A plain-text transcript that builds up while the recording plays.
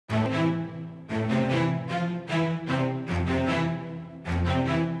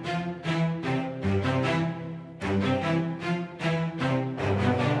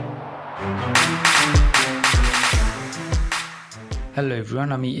Hello everyone,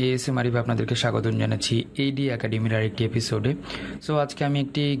 আমি ASM Arif আপনাদেরকে স্বাগত জানাচ্ছি এডি একাডেমির আরেকটি এপিসোডে। সো আজকে আমি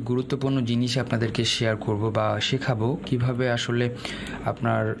একটি গুরুত্বপূর্ণ জিনিস আপনাদেরকে শেয়ার করব বা শেখাবো কিভাবে আসলে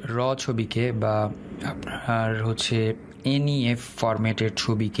আপনার র ছবিকে বা আপনার এনইএফ ফরম্যাটের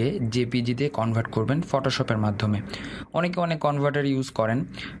ছবিকে জেপিজিতে কনভার্ট করবেন ফটোশপের মাধ্যমে। অনেকে অনেক কনভার্টার ইউজ করেন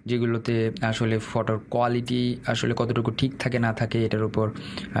যেগুলোতে আসলে ফটোর কোয়ালিটি আসলে কতটুকু ঠিক থাকে না থাকে এটার উপর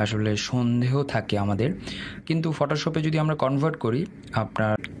আসলে সন্দেহ থাকে আমাদের। কিন্তু ফটোশপে যদি আমরা কনভার্ট করি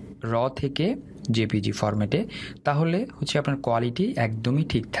আপনার র থেকে জেপিজি ফরম্যাটে, তাহলে আপনার কোয়ালিটি একদমই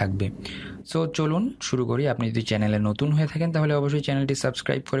ঠিক থাকবে। সো চলুন শুরু করি। আপনি যদি চ্যানেলে নতুন হয়ে থাকেন তাহলে অবশ্যই চ্যানেলটি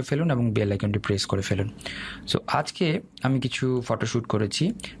সাবস্ক্রাইব করে ফেলুন এবং বেল আইকনটি প্রেস করে ফেলুন। সো আজকে আমি কিছু ফটোশ্যুট করেছি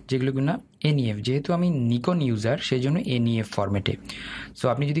যেগুলো কিনা এনইএফ, যেহেতু আমি নিকন ইউজার সেই জন্য এনইএফ ফরম্যাটে। সো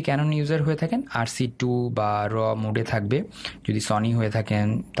আপনি যদি ক্যানন ইউজার হয়ে থাকেন RC2 বা র মোডে থাকবে, যদি সনি হয়ে থাকেন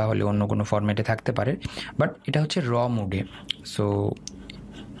তাহলে অন্য কোনো ফরম্যাটে থাকতে পারে, বাট এটা হচ্ছে র মোডে। সো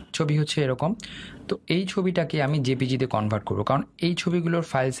ছবি এরকম। তো এই ছবিটাকে আমি জেপিজিতে কনভার্ট করব, কারণ এই ছবিগুলোর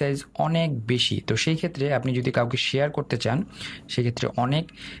ফাইল সাইজ অনেক বেশি। তো সেই ক্ষেত্রে আপনি যদি কাউকে শেয়ার করতে চান সেক্ষেত্রে অনেক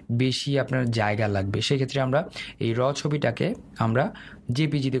বেশি আপনার জায়গা লাগবে। সেক্ষেত্রে আমরা এই র ছবিটাকে আমরা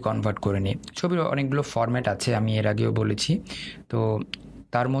জেপিজিতে কনভার্ট করে নিই। ছবির অনেকগুলো ফরম্যাট আছে, আমি এর আগেও বলেছি। তো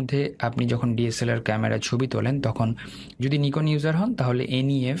তার মধ্যে আপনি যখন ডিএসএলআর ক্যামেরায় ছবি তোলেন তখন যদি নিকন ইউজার হন তাহলে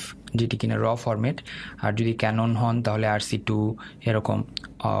এনইএফ, যেটি কিনা র ফরম্যাট, আর যদি ক্যানন হন তাহলে RC2 এরকম,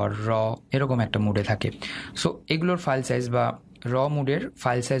 আর র এরকম একটা মুডে থাকে। সো এগুলোর ফাইল সাইজ বা র মুডের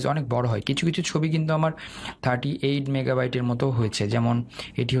ফাইল সাইজ অনেক বড় হয়। কিছু কিছু ছবি কিন্তু আমার 38 মেগাবাইটের মতো হয়েছে, যেমন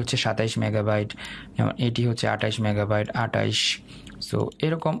এটি 27 মেগাবাইট, যেমন এটি 28 মেগাবাইট, 28। সো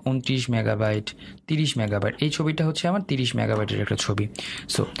এরকম 29 মেগাবাইট, 30 মেগাবাইট। এই ছবিটা আমার 30 মেগাবাইটের একটা ছবি।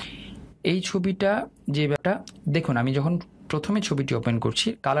 সো এই ছবিটা যে ব্যাপারটা দেখুন, আমি যখন প্রথমে ছবিটি ওপেন করছি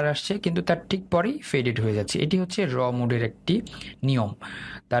কালার আসছে, কিন্তু তার ঠিক পরেই ফেডেড হয়ে যাচ্ছে। এটি র মোডের একটি নিয়ম।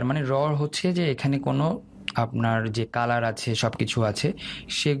 তার মানে র যে এখানে কোনো আপনার যে কালার আছে সব কিছু আছে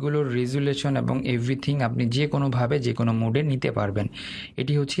সেগুলোর রেজুলেশন এবং এভরিথিং আপনি যে কোনোভাবে যে কোনো মোডে নিতে পারবেন।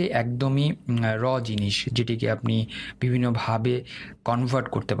 এটি একদমই র জিনিস, যেটিকে আপনি বিভিন্নভাবে কনভার্ট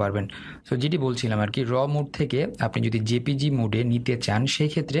করতে পারবেন। সো যেটি বলছিলাম আর কি, র মোড থেকে আপনি যদি জেপিজি মোডে নিতে চান সেই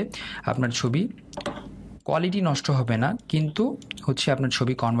ক্ষেত্রে আপনার ছবি কোয়ালিটি নষ্ট হবে না, কিন্তু আপনার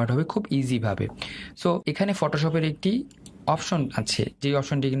ছবি কনভার্ট হবে খুব ইজিভাবে। সো এখানে ফটোশপের একটি অপশন আছে, যে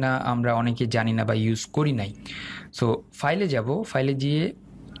অপশনটি কিনা আমরা অনেকে জানি না বা ইউজ করি নাই। সো ফাইলে যাব, ফাইলে গিয়ে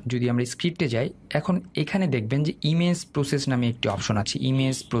যদি আমরা স্ক্রিপ্টে যাই, এখন এখানে দেখবেন যে ইমেজ প্রসেস নামে একটি অপশন আছে,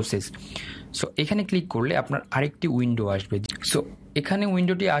 ইমেজ প্রসেস। সো এখানে ক্লিক করলে আপনার আরেকটি উইন্ডো আসবে। সো এখানে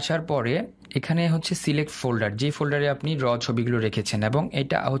উইন্ডোটি আসার পরে এখানে সিলেক্ট ফোল্ডার, যে ফোল্ডারে আপনি র ছবিগুলো রেখেছেন, এবং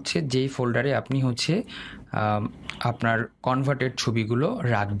এটা যেই ফোল্ডারে আপনি আপনার কনভার্টেড ছবিগুলো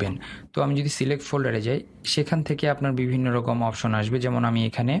রাখবেন। তো আমি যদি সিলেক্ট ফোল্ডারে যাই, সেখান থেকে আপনার বিভিন্ন রকম অপশন আসবে, যেমন আমি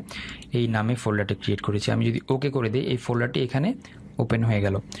এখানে এই নামে ফোল্ডারটি ক্রিয়েট করেছি। আমি যদি ওকে করে দিই, এই ফোল্ডারটি এখানে ওপেন হয়ে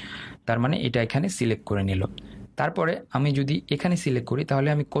গেল, তার মানে এটা এখানে সিলেক্ট করে নিল। তারপরে আমি যদি এখানে সিলেক্ট করি তাহলে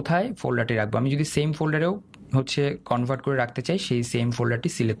আমি কোথায় ফোল্ডারটি রাখবো, আমি যদি সেম ফোল্ডারেও কনভার্ট করে রাখতে চাই সেই সেম ফোল্ডারটি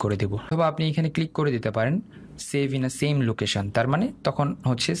সিলেক্ট করে দেবো। অথবা আপনি এখানে ক্লিক করে দিতে পারেন save in a same location, তার মানে তখন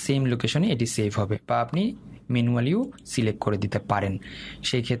সেম লোকেশনে এটি সেভ হবে, বা আপনি ম্যানুয়ালিও সিলেক্ট করে দিতে পারেন।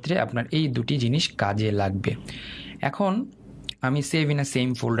 সেই ক্ষেত্রে আপনার এই দুটি জিনিস কাজে লাগবে। এখন আমি save in a same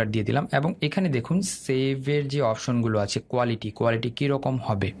folder দিয়ে দিলাম, এবং এখানে দেখুন সেভের যে অপশনগুলো আছে, কোয়ালিটি কীরকম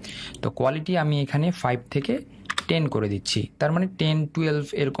হবে। তো কোয়ালিটি আমি এখানে 5 থেকে 10 করে দিচ্ছি, তার মানে 10, 12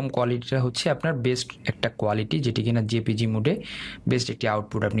 এরকম কোয়ালিটিটা আপনার বেস্ট একটা কোয়ালিটি, যেটি কিনা জেপিজি মোডে বেস্ট একটি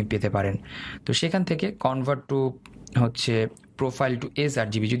আউটপুট আপনি পেতে পারেন। তো সেখান থেকে convert to profile two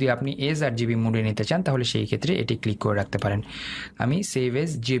sRGB, যদি আপনি sRGB মোডে নিতে চান তাহলে সেই ক্ষেত্রে এটি ক্লিক করে রাখতে পারেন। আমি সেভ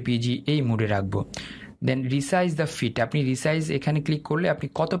এস জেপিজি এই মোডে রাখবো। দেন রিসাইজ দ্য ফিট, আপনি রিসাইজ এখানে ক্লিক করলে আপনি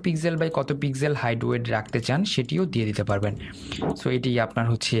কত পিক্সেল বাই কত পিক্সেল হাইট ওয়েট রাখতে চান সেটিও দিয়ে দিতে পারবেন। সো এটি আপনার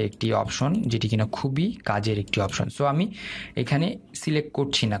একটি অপশন, যেটি কিনা খুবই কাজের একটি অপশন। সো আমি এখানে সিলেক্ট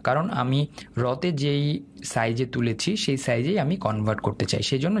করছি না, কারণ আমি রতে যেই সাইজে তুলেছি সেই সাইজেই আমি কনভার্ট করতে চাই,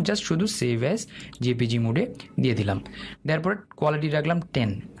 সেই জন্য জাস্ট শুধু সেভ অ্যাজ জেপিজি মোডে দিয়ে দিলাম। তারপরে কোয়ালিটি রাখলাম 10।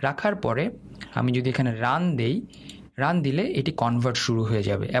 রাখার পরে আমি যদি এখানে রান দিলে এটি কনভার্ট শুরু হয়ে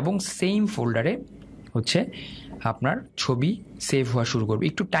যাবে, এবং সেম ফোল্ডারে আপনার ছবি সেভ হওয়া শুরু করবে।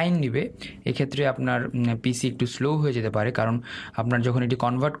 একটু টাইম নেবে, এক্ষেত্রে আপনার পিসি একটু স্লো হয়ে যেতে পারে, কারণ আপনার যখন এটি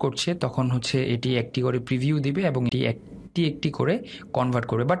কনভার্ট করছে তখন এটি একটি করে প্রিভিউ দিবে এবং এটি একটি করে কনভার্ট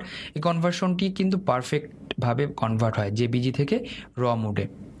করবে। বাট এই কনভার্সনটি কিন্তু পারফেক্টভাবে কনভার্ট হয় জেপিজি থেকে র মোডে।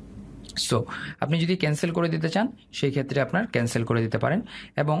 সো আপনি যদি ক্যান্সেল করে দিতে চান সেই ক্ষেত্রে আপনার ক্যান্সেল করে দিতে পারেন।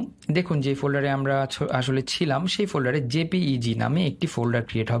 এবং দেখুন যে ফোল্ডারে আমরা আসলে ছিলাম সেই ফোল্ডারে জেপিইজি নামে একটি ফোল্ডার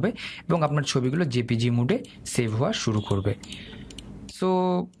ক্রিয়েট হবে এবং আপনার ছবিগুলো জেপিজি মোডে সেভ হওয়া শুরু করবে। সো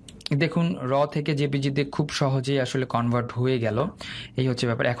দেখুন র থেকে জেপিজিতে খুব সহজেই আসলে কনভার্ট হয়ে গেল। এই হচ্ছে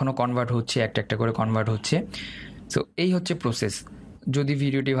ব্যাপার, এখনও কনভার্ট হচ্ছে, একটা একটা করে কনভার্ট হচ্ছে। সো এই হচ্ছে প্রসেস। যদি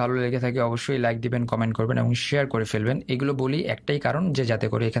ভিডিওটি ভালো লেগে থাকে অবশ্যই লাইক দিবেন, কমেন্ট করবেন এবং শেয়ার করে ফেলবেন। এগুলো বলি একটাই কারণ, যে যাতে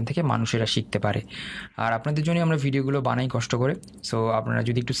করে এখান থেকে মানুষেরা শিখতে পারে। আর আপনাদের জন্যই আমরা ভিডিওগুলো বানাই কষ্ট করে। সো আপনারা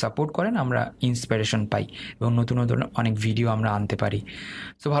যদি একটু সাপোর্ট করেন আমরা ইন্সপিরেশন পাই এবং নতুন নতুন অনেক ভিডিও আমরা আনতে পারি।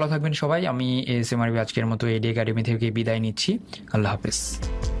 সো ভালো থাকবেন সবাই। আমি এস এম আরবি আজকের মতো এডি একাডেমি থেকে বিদায় নিচ্ছি। আল্লাহ হাফেজ।